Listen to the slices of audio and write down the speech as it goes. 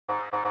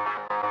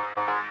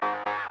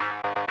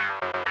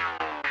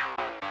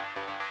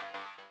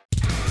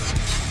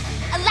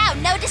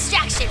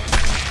distraction.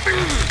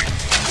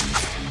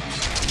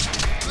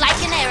 Like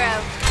an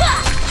arrow.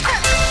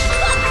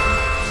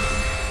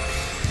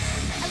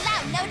 Allow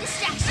no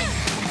distraction.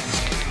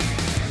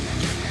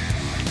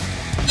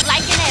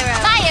 Like an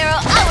arrow. My arrow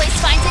always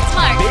finds its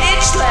mark.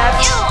 Bitch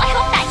slapped. Ew, I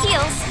hope that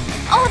heals.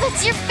 Oh, that's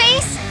your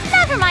face?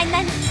 Never mind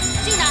then.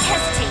 Do not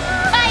hesitate.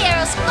 My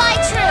arrows fly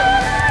true.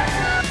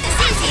 It's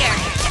easier.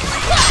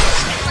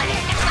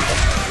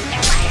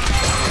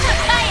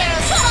 My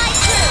arrows fly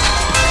true.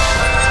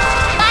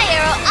 My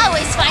arrow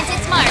always finds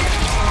its mark.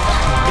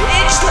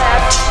 Bitch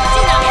slapped.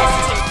 Do not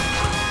hesitate.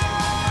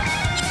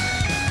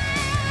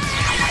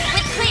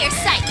 With clear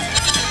sight.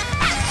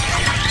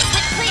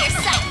 With clear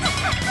sight.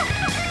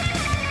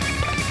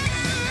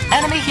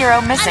 Enemy hero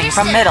missing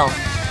from middle.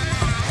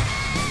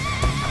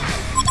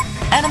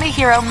 Enemy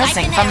hero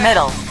missing from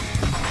middle.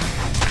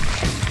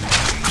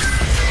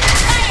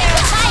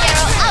 My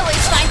arrow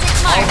always finds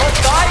its mark.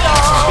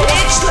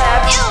 Bitch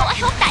slapped. Ew, I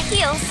hope that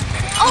heals.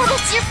 Oh,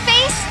 that's your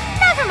face?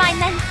 Never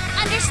mind then.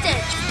 Understood.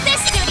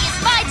 This duty is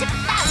mine to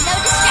allow no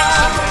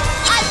distraction.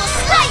 I will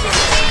slay you,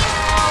 Queen.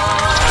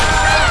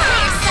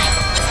 Clear sight.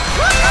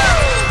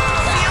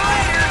 See you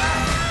later.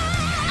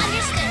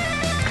 Understood.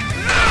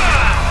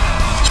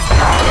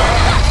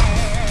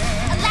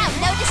 Allow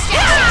no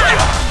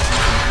distraction.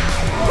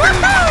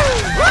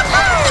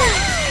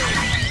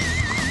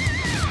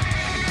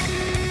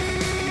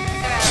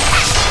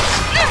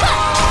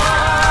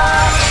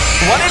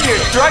 One of your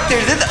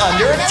structures is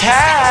under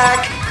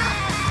attack.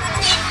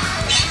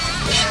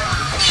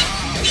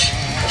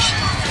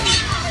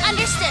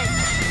 Understood.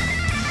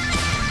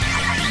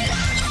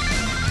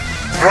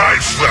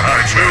 Price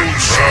that two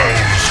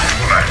souls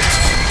clash.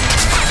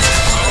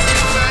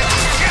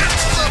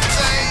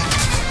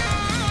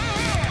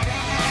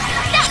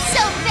 Not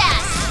so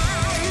fast.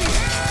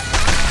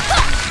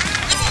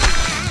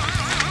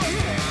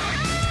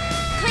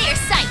 Clear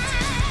sight.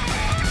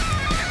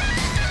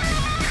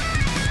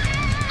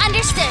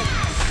 Understood.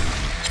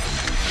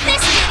 This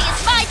duty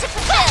is mine to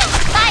fulfill.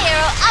 My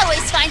arrow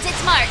always finds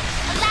its mark.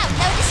 Allow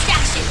no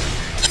distraction.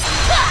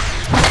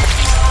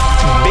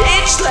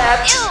 Bitch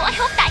slapped. Ew, I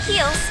hope that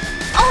heals.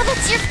 Oh,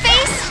 that's your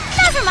face?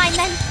 Never mind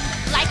then.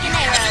 Like an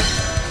arrow.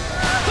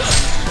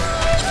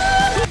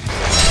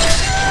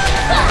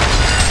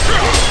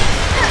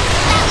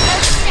 Allow no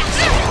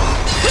distraction.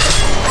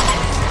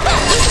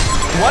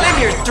 One of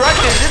your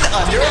structures is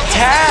under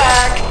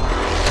attack.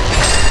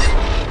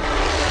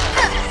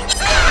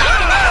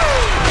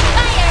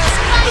 My arrows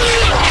fly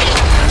true.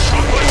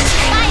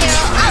 My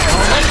arrow always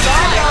finds its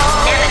mark.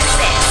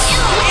 Nemesis.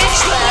 Ew, Bitch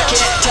slap.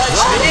 Can't touch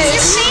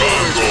this.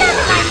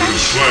 Never mind then.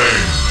 Slain.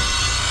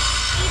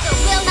 Evil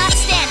will not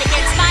stand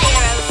against my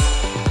arrows.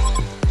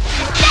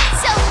 That's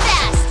so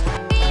fast!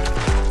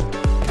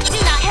 Do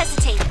not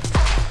hesitate.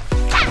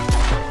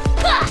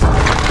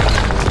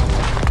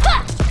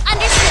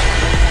 Understood.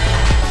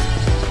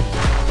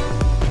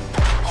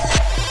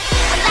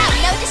 Allow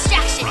no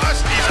distraction.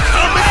 Rusty's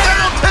coming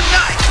down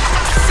tonight.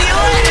 See you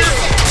later.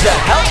 The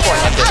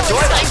Hellborn have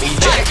destroyed the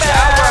Legion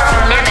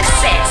Tower.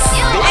 Nemesis.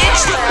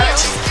 Bitch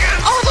slapped.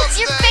 Oh, that's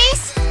your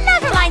face?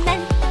 Never mind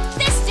then.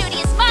 This duty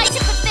is mine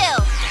to fulfill.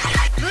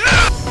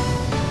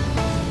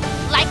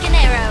 Like an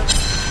arrow.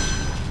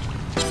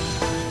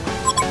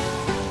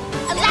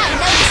 Allow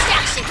no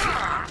distraction.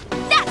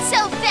 That's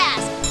so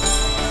fast.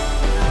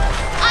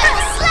 I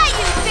will slay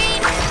you,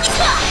 fiend.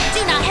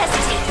 Do not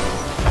hesitate.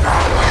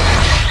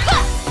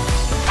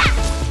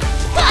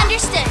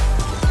 Understood.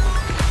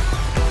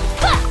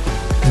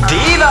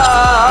 Diva.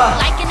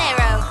 Like an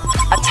arrow.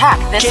 Attack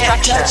this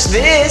Can't structure. touch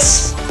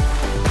this.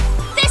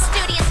 This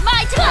duty is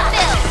mine to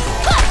fulfill.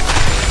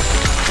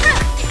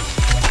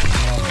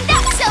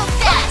 Not so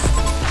fast.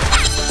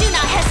 Do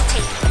not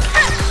hesitate.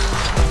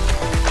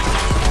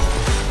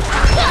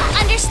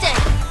 Understood.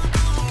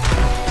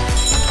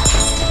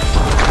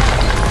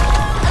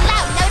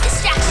 Allow no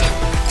distraction.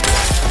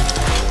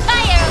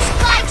 My arrows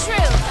fly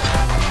true.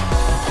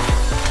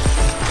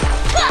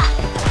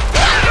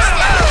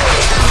 Understood.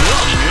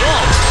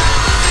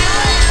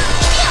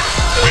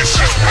 This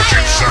is what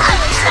it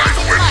sounds like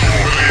when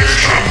you're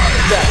inside.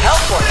 The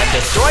Hellborn have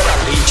destroyed our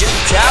Legion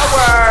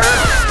Tower.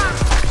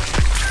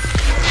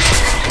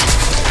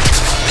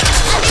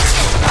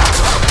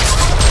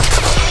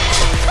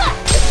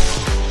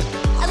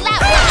 Allow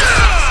no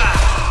distraction.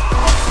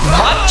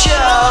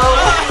 Macho.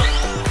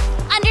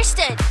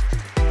 Understood.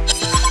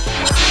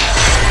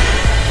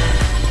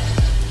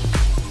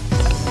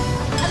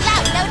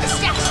 Allow no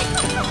distraction.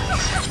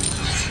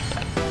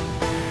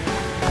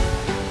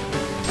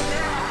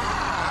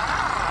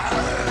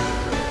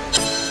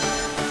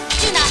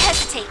 Do not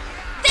hesitate.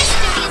 This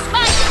duty is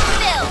mine to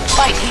fulfill.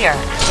 Fight here.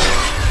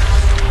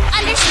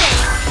 Understood.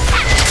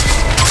 My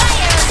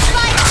arrows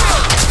fly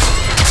true.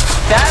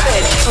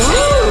 Savage. Ooh.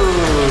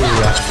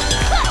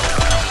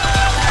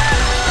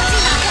 Do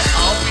not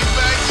hesitate. I'll be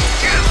back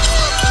again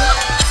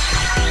sometime.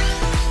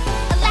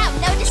 Allow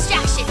no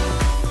distraction.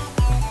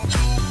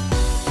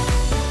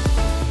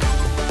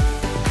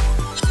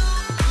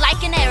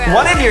 Like an arrow.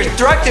 One of your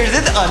structures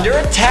is under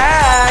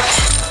attack.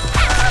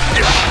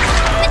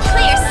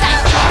 clear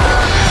sight.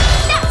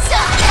 Not so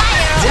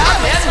fire.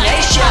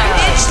 Domination!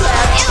 It's Ew,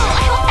 left!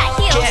 I hope that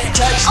heals. Can't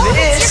touch Oh,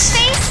 this! that's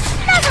your face?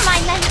 Never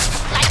mind then.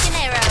 Like an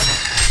arrow.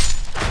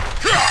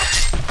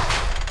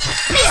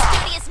 This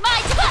duty is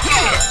mine to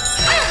fulfill.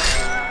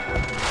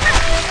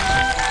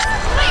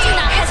 Do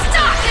not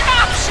hesitate. An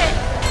option.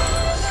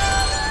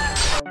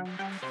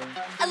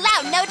 Allow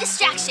no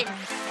distraction.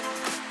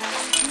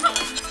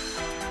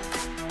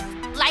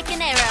 Like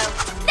an arrow.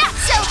 Not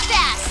so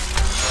fast.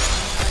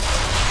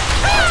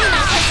 Do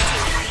not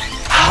hesitate.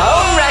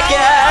 HoN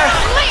Wrecker!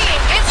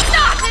 It's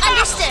not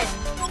understood.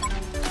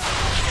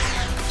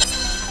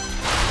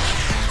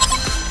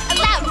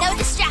 Allow no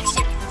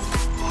distraction.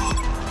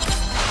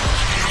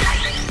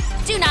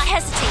 Do not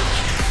hesitate.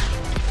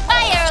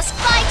 My arrows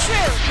fly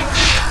true.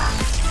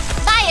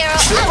 My arrow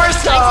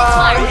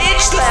Superstar!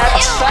 Each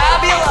slap's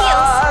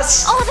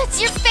fabulous! Oh, that's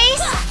your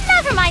face?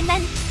 Never mind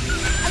then.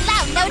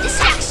 Allow no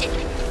distraction.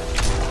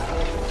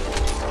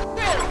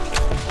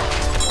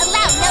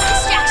 Allow no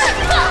distraction.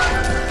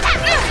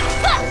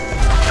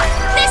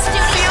 This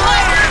duty is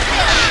mine to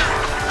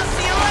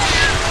fulfill.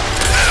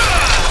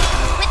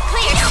 With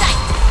clear sight.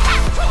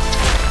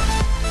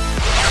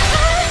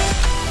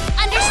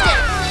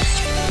 Understood.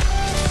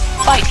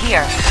 Fight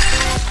here.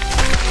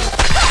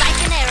 Like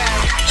an arrow.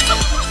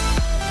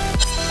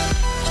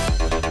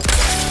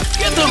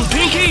 Get them,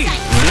 Pinky!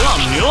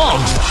 Yum, yum!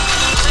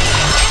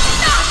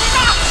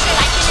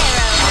 Like an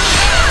arrow.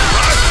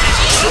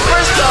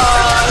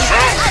 Superstar!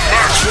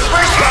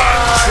 Superstar!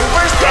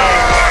 Superstar!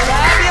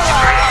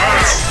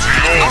 Fabulous!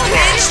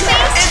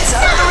 It's a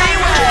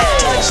three-way! Can't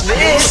touch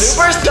this!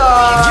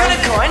 Superstar!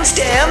 Unicorn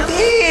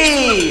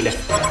Stampede!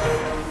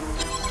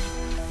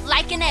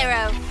 Like an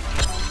arrow.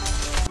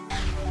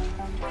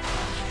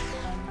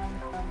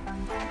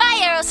 My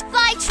arrows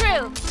fly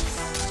true.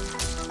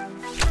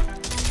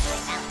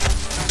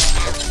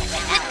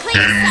 With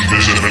clear sight.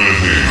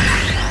 Invisibility.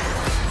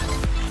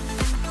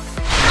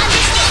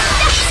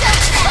 Understood.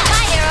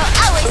 My arrow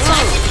always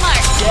finds its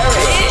mark.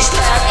 Each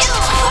slap! Ew,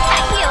 I hope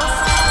that heals.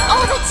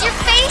 Oh, that's your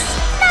face?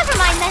 Never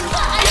mind then.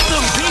 Get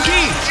them,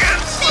 Pinky!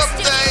 This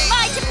duty is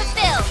mine to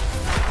fulfill.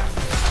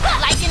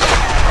 Like an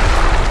arrow.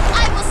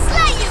 I will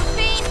slay you,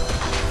 fiend.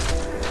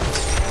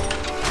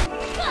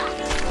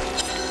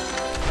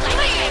 Like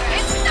an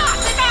arrow. It's not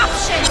an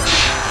option.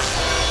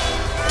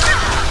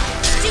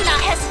 Do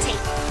not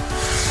hesitate.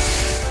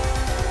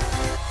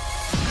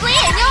 Glenn,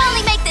 you'll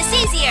only make this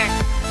easier.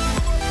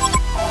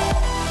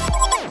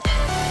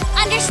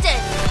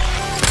 Understood.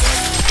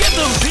 Get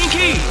them,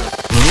 Pinky!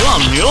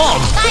 Yum, yum!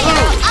 My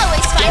arrow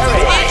always finds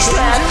its mark. Each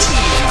slap!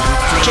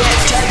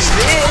 Can't touch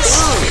this!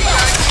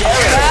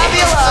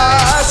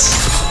 Fabulous!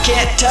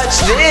 Can't touch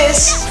this!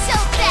 Not so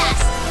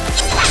fast.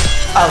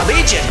 A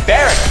Legion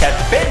barrack has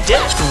been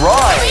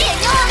destroyed! Glenn,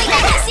 you'll only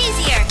make this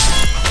easier.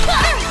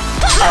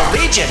 A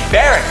Legion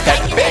barrack has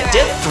been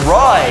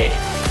destroyed!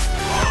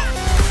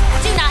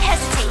 Do not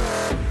hesitate.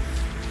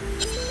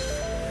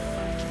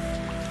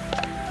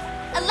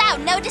 Allow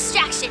no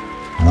distraction.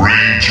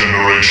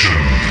 Regeneration.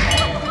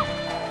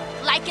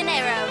 Like an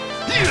arrow.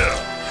 Yeah.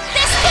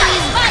 This duty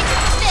is mine to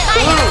fulfill.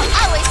 My arrow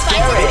always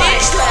finds its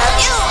Each slap!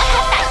 mark. Ew, I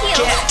hope that heals.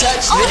 Can't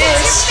touch Oh, that's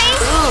this! your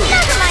face?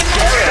 Never mind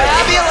that.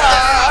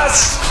 Fabulous!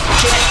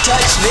 Can't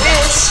touch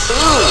this!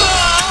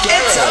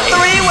 It's a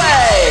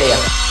three-way!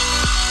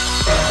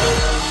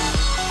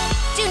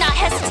 Do not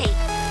hesitate.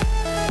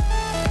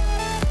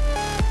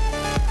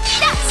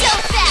 Not so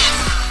fast.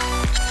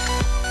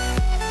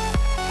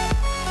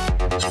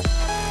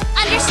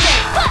 Understood.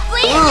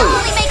 Please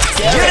only make this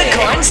easier.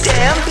 Unicorn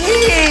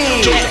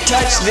Stampede! Can't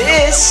touch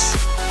this!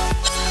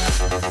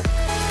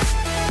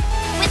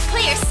 With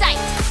clear sight.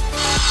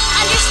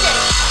 Understood.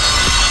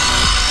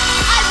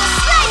 I will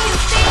slay you,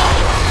 fiend.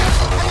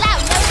 Allow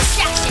no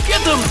distraction.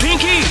 Get them,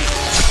 Pinky!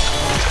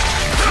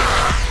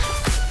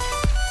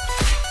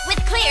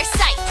 With clear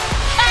sight.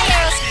 My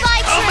arrows fly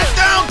true.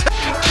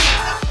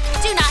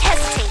 Do not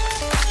hesitate.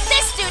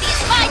 This duty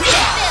is mine to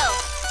fulfill.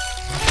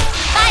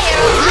 My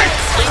arrow always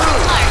finds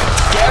its mark.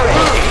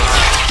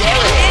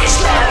 Each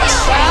slap's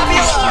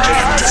fabulous!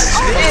 Can't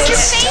touch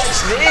this! Touch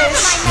this!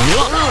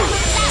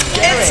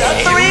 It's a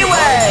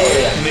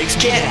three-way!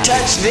 Can't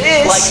touch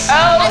this! Like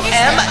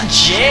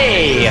OMG!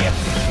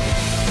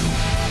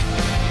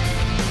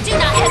 Do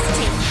not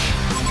hesitate.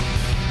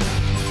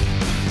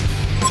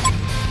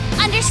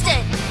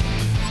 Understood.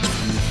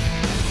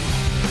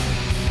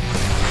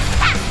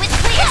 With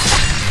clear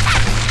sight.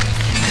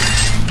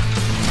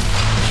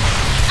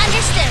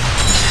 Understood.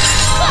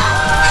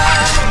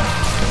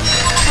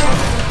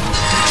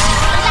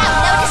 Allow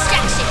no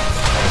distraction.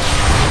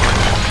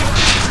 With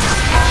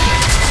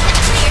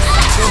clear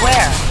sight.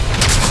 Beware.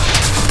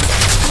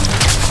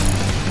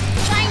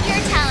 Find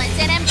your talents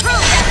and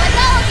improve them with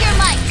all of your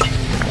might.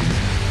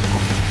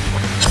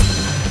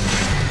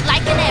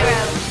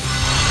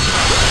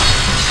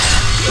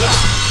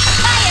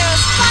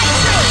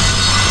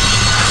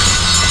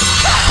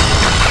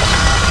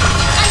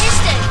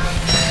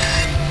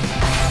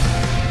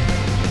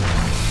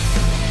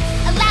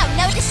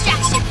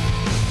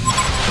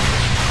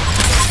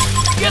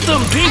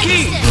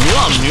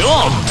 Yum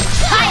yum.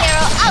 My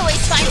arrow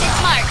always finds its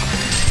mark.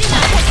 Do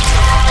not hesitate.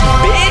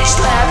 Bitch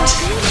slapped.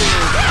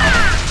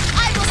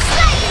 I will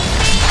slay you,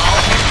 Bee.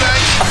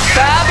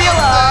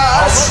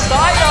 Fabulous.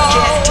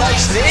 Can't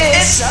touch this.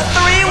 It's a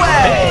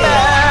three-way.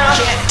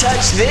 Can't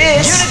touch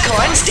this.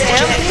 Unicorn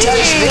stampede. Can't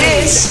touch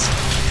this.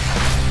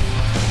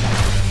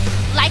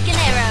 Like an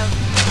arrow.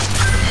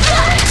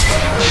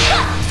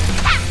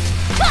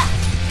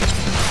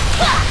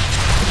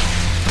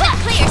 With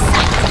clear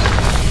sight.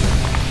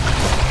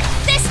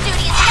 This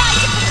duty is mine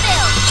to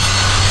fulfill.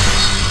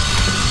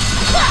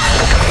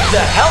 The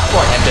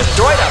Hellborn have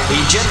destroyed a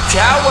Legion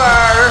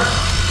tower.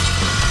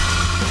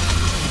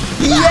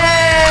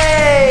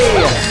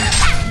 Yay!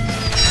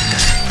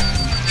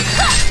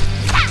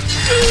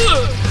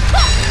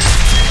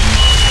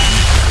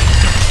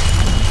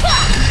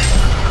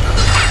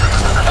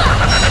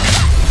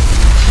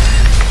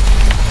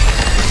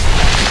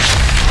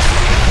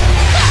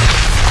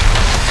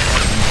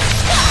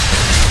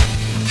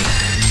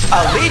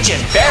 A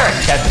Legion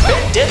barrack has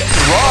been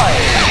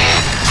destroyed!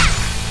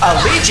 A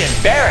Legion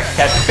barrack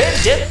has been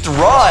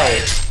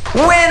destroyed!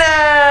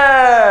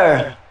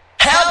 Winner!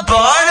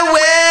 Hellborn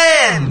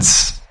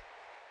wins!